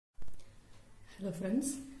Hello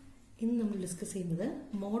friends, in we will discuss the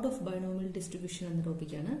mode of binomial distribution and the topic.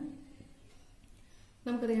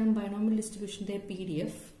 Binomial distribution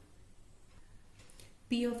PDF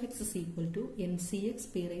P of x is equal to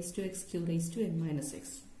ncx p raised to x q raised to n minus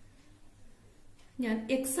x.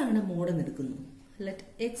 X is the mode. Let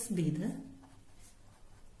x be the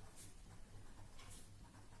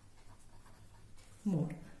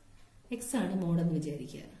mode. X is the mode.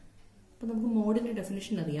 So, we have mode in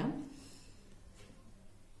definition.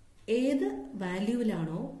 Either value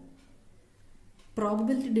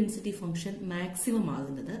probability density function maximum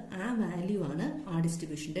a value is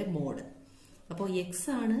distribution mode. So x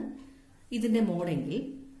is the mode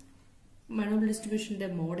binomial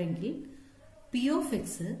distribution mode p of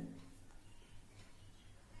x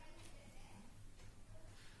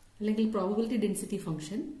probability density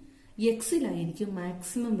function x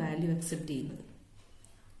maximum value accept.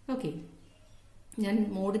 Okay.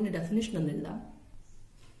 Mode in definition.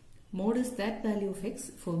 Mode is that value of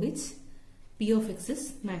x for which p of x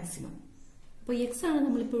is maximum. So x is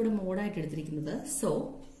mode.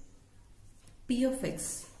 So p of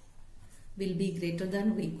x will be greater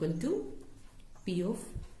than or equal to p of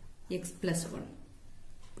x plus 1.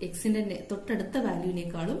 X in the value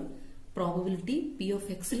probability p of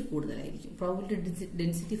x is probability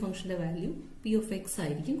density function value p of x is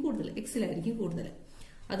x is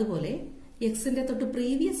x in the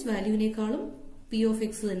previous value p of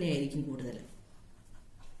x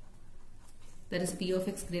that is p of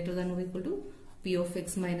x greater than or equal to p of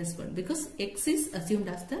x minus 1 because x is assumed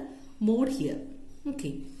as the mode here.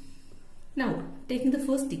 Okay. Now taking the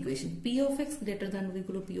first equation p of x greater than or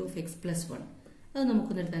equal to p of x plus 1. That we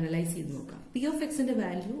will analyze. P of x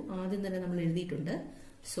value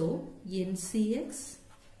so ncx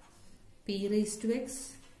p raised to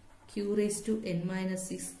x q raised to n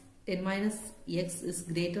minus x is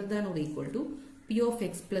greater than or equal to p of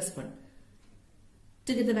x plus 1.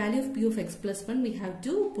 To get the value of p of x plus 1, we have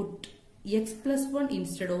to put x plus 1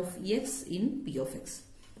 instead of x in p of x.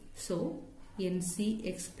 So, nc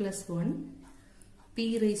x plus 1,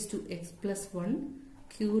 p raised to x plus 1,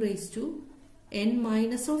 q raised to n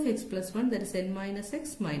minus of x plus 1, that is n minus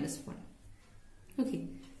x minus 1. Okay.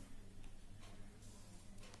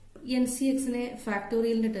 ncx in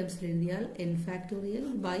factorial terms n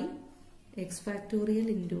factorial by x factorial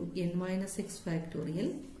into n minus x factorial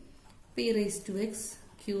p raised to x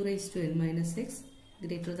q raised to n minus x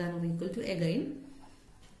greater than or equal to again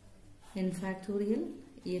n factorial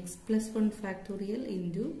x plus 1 factorial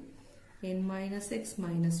into n minus x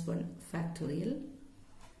minus 1 factorial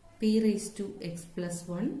p raised to x plus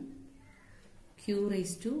 1 q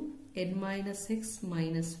raised to n minus x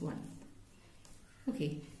minus 1.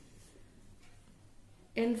 Okay.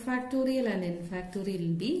 N factorial and n factorial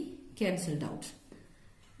will be cancelled out.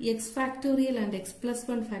 X factorial and x plus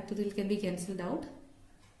 1 factorial can be cancelled out.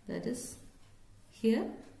 That is, here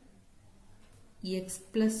x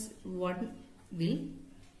plus 1 will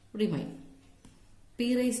remain.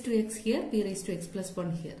 P raised to x here, p raised to x plus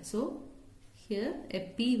 1 here. So, here a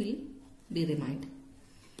p will be remained.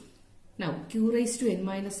 Now, q raised to n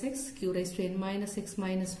minus x, q raised to n minus x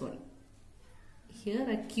minus 1. Here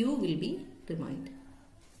a q will be remained.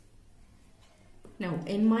 Now,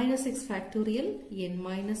 n minus x factorial, n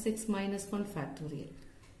minus x minus 1 factorial.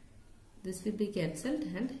 This will be cancelled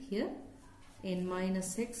and here n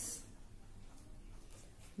minus x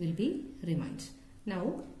will be remained. Now,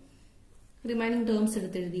 remaining terms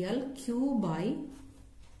q by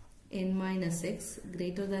n minus x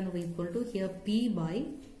greater than or equal to here p by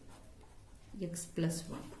x plus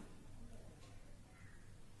 1.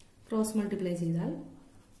 Cross multiply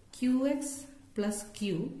qx plus q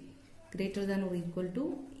greater than or equal to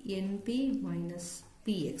np minus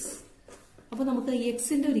px. Now, we have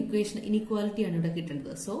x in the equation inequality.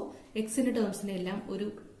 So, x in the terms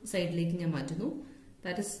one side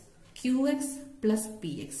that is qx plus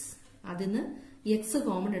px. That is x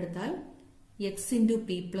common x into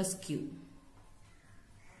p plus q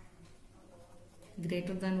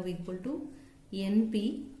greater than or equal to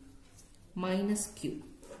np minus q.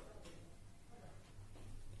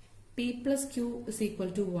 P plus q is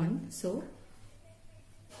equal to 1. So,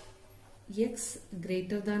 x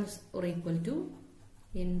greater than or equal to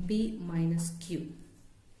np minus q.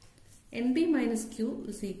 np minus q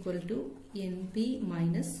is equal to np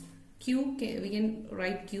minus q. We can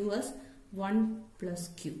write q as 1 plus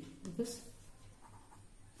q because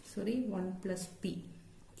 1 plus p.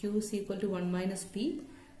 Q is equal to 1 minus p.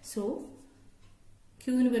 So,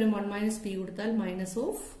 q in 1 minus p minus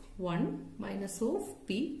of 1 minus of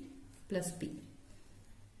p plus p,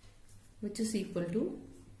 which is equal to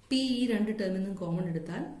P ഈ രണ്ട് ടേമിൽ നിന്നും common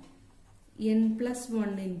എടുത്താൽ n plus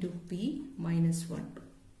 1 into p minus 1.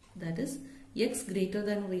 That is x greater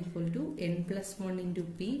than or equal to n plus 1 into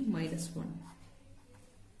p minus 1.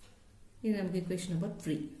 This is equation number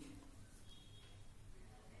 3.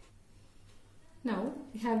 Now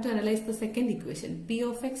we have to analyze the second equation, p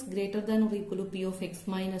of x greater than or equal to p of x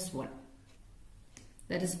minus 1.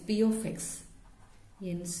 That is p of x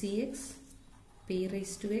ncx p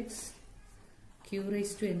raised to x q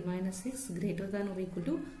raised to n minus x greater than or equal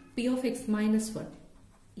to p of x minus 1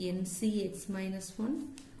 ncx minus 1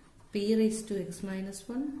 p raised to x minus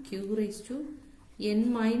 1 q raised to n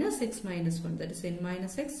minus x minus 1, that is n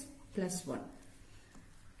minus x plus 1.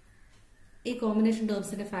 A combination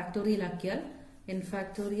terms in a factorial akiyal n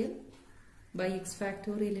factorial by x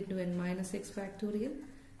factorial into n minus x factorial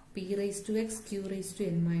p raised to x q raised to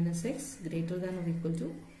n minus x greater than or equal to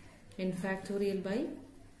n factorial by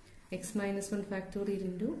x minus 1 factorial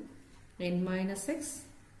into n minus x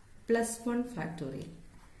plus 1 factorial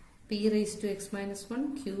p raised to x minus 1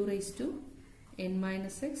 q raised to n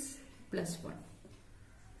minus x plus 1.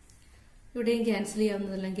 ഇവിടെയും cancel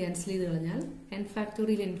ചെയ്യാവുന്നതെല്ലാം cancel ചെയ്ത് കളഞ്ഞാൽ n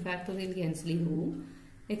factorial cancel ചെയ്ത് പോകും.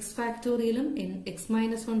 X ഫാക്ടോറിയലും X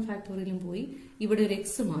minus 1 ഫാക്ടോറിയലും പോയി ഇവിടെ ഒരു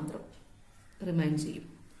X മാത്രം remain ചെയ്യും.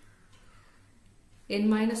 n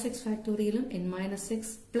minus X ഫാക്ടോറിയലും n minus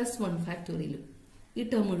X plus 1 ഫാക്ടോറിയലും ഈ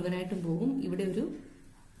ടേം മുഴുവനായിട്ടും പോകും. ഇവിടെ ഒരു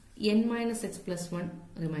n minus X plus 1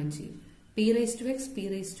 remain ചെയ്യും. p raise to X p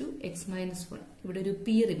raise to X minus 1 ഇവിടെ ഒരു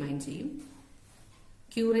p റിമൈൻ ചെയ്യും.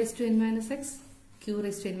 q raise to n minus X q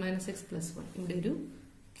raise to n minus X plus 1 ഇവിടെ ഒരു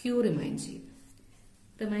q റിമൈൻ ചെയ്യും.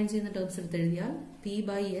 Remain ചെയ്യുന്ന terms എടുത്ത് എഴുതിയാൽ p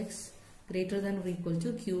by X greater than or equal to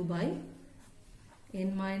q by n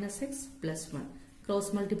minus X plus 1.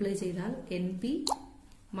 Cross multiply ചെയ്താൽ np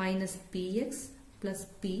minus px plus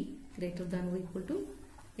p greater than or equal to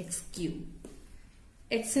X Q.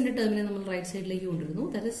 എക്സിന്റെ ടേമിനെ നമ്മൾ right സൈഡിലേക്ക് കൊണ്ടുവരുന്നു.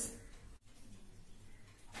 That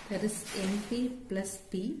is np plus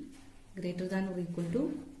p greater than or equal to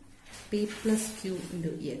p plus q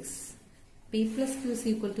into x. p plus q is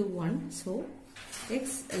equal to 1. So x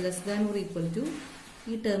less than or equal to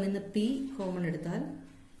ഈ ടേമിൽ നിന്ന് p common എടുത്താൽ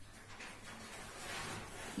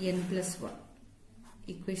n plus 1.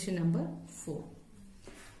 Equation number 4.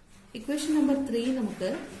 Equation number 3 നമുക്ക്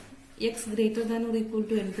x greater than or equal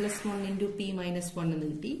to n plus 1 into p minus 1 എന്ന്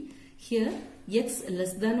കിട്ടി. Here x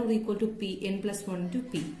less than or equal to p n plus 1 into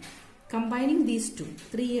p. Combining these two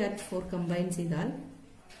 3 and 4 combine ചെയ്താൽ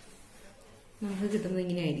നമുക്ക് കിട്ടുന്നത്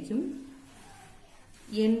ഇങ്ങനെയായിരിക്കും.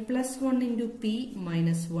 n plus 1 into p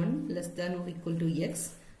minus 1 less than or equal to x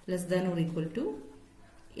less than or equal to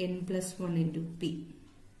n plus 1 into p.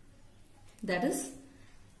 That is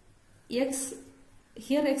x,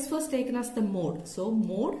 here x was taken as the mode. So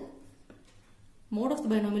mode of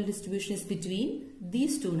the binomial distribution is between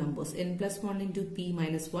these two numbers, n plus 1 into p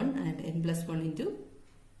minus 1 and n plus 1 into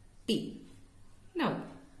p. Now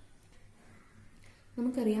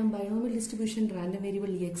നമുക്കറിയാം binomial distribution random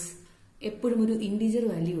variable X എപ്പോഴും ഒരു integer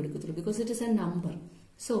value എടുക്കത്തുള്ളൂ, because it is A number.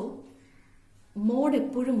 So mode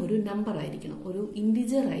എപ്പോഴും ഒരു number ആയിരിക്കണം, ഒരു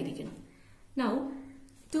integer ആയിരിക്കണം. Now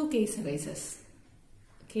to case arises.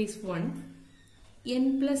 Case 1, n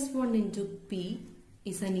plus 1 into p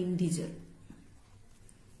is an integer.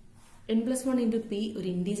 n plus 1 into p ഒരു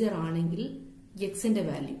integer ആണെങ്കിൽ എക്സിന്റെ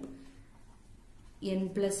value n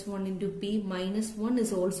plus 1 into p minus 1 is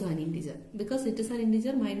also an integer. Because it is an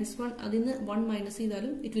integer, minus 1, adinnu 1 minus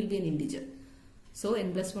ചെയ്താലും it will be an integer. So n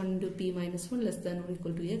plus 1 into p minus 1 less than or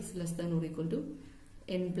equal to x less than or equal to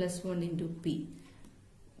n plus 1 into p.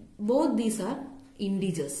 Both these are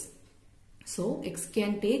integers. So x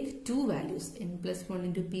can take two values, n plus 1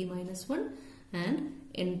 into p minus 1 and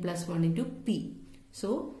n plus 1 into p. So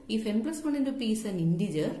if n plus 1 into p is an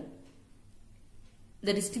integer,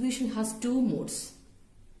 the distribution has two modes,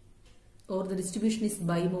 or the distribution is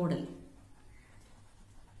bimodal,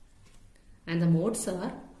 and the modes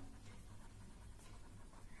are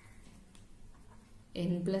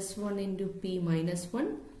n plus 1 into p minus 1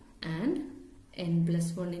 and n plus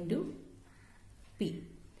 1 into p.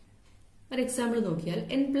 For example നോക്കിയാൽ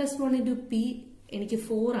n plus 1 into p എനിക്ക്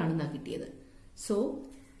 4 ആണെന്നാണ് കിട്ടിയത്. So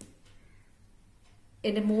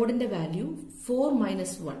എൻ്റെ മോഡിന്റെ value 4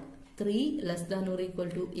 minus 1, 3 less than or equal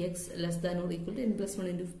to x less than or equal to n plus 1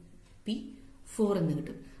 into p 4 എന്ന്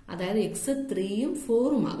കിട്ടും. അതായത് x 3ഉം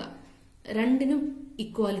 4ഉം ആകാം, രണ്ടിനും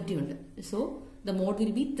ഇക്വാലിറ്റി ഉണ്ട്. So the mode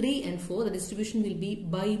will be 3 and 4. The distribution will be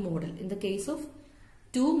bimodal. In the case of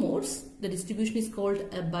two modes, the distribution is called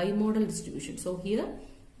a bimodal distribution. So here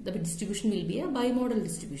the distribution will be a bimodal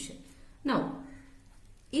distribution. Now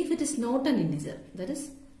if it is not an integer, that is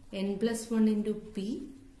n plus 1 into p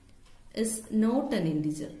is not an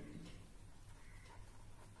integer,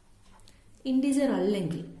 integer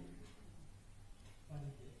allengil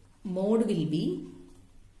mod will be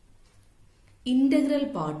integral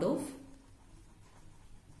part of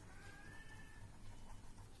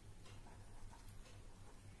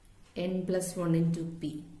n plus 1 into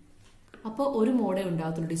p. അപ്പോൾ ഒരു മോഡേ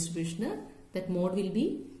ഉണ്ടാകത്തുള്ളൂ ഡിസ്ട്രിബ്യൂഷന്. That mode will be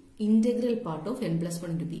integral part of n plus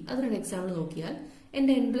 1 into p. അതിനൊരു example നോക്കിയാൽ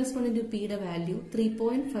എന്റെ n plus 1 into p യുടെ value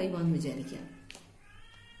 3.5 ആണെന്ന് വിചാരിക്കാം.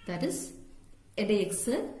 That is എന്റെ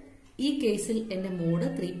X, ഈ കേസിൽ എന്റെ mode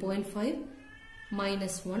 3.5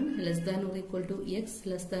 minus 1 less than or equal to x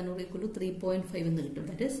less than or equal to 3.5 എന്ന് കിട്ടും.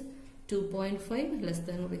 That is 2.5 less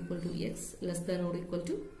than or equal to x less than or equal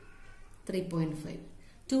to 3.5.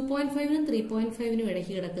 2.5നും 3.5നും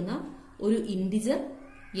ഇടയ്ക്ക് കിടക്കുന്ന ഒരു ഇന്റിജർ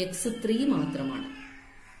x3 മാത്രമാണ്.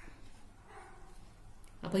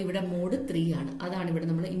 അപ്പൊ ഇവിടെ മോഡ് 3 ആണ്. അതാണ് ഇവിടെ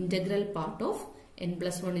നമ്മൾ integral part of n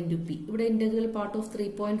plus 1 into p. ഇവിടെ ഇന്റഗ്രൽ പാർട്ട് ഓഫ്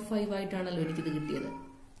 3.5 ആയിട്ടാണല്ലോ എനിക്കിത് കിട്ടിയത്.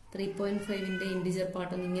 3.5ന്റെ ഇന്റിജർ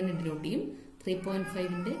പാർട്ട് എന്ന് ഇങ്ങനെ ഡിനോട്ട് ചെയ്യും.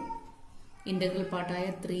 3.5ന്റെ ഇന്റഗ്രൽ പാർട്ടായ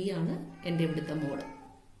 3 ആണ് എന്റെ ഇവിടുത്തെ മോഡ്.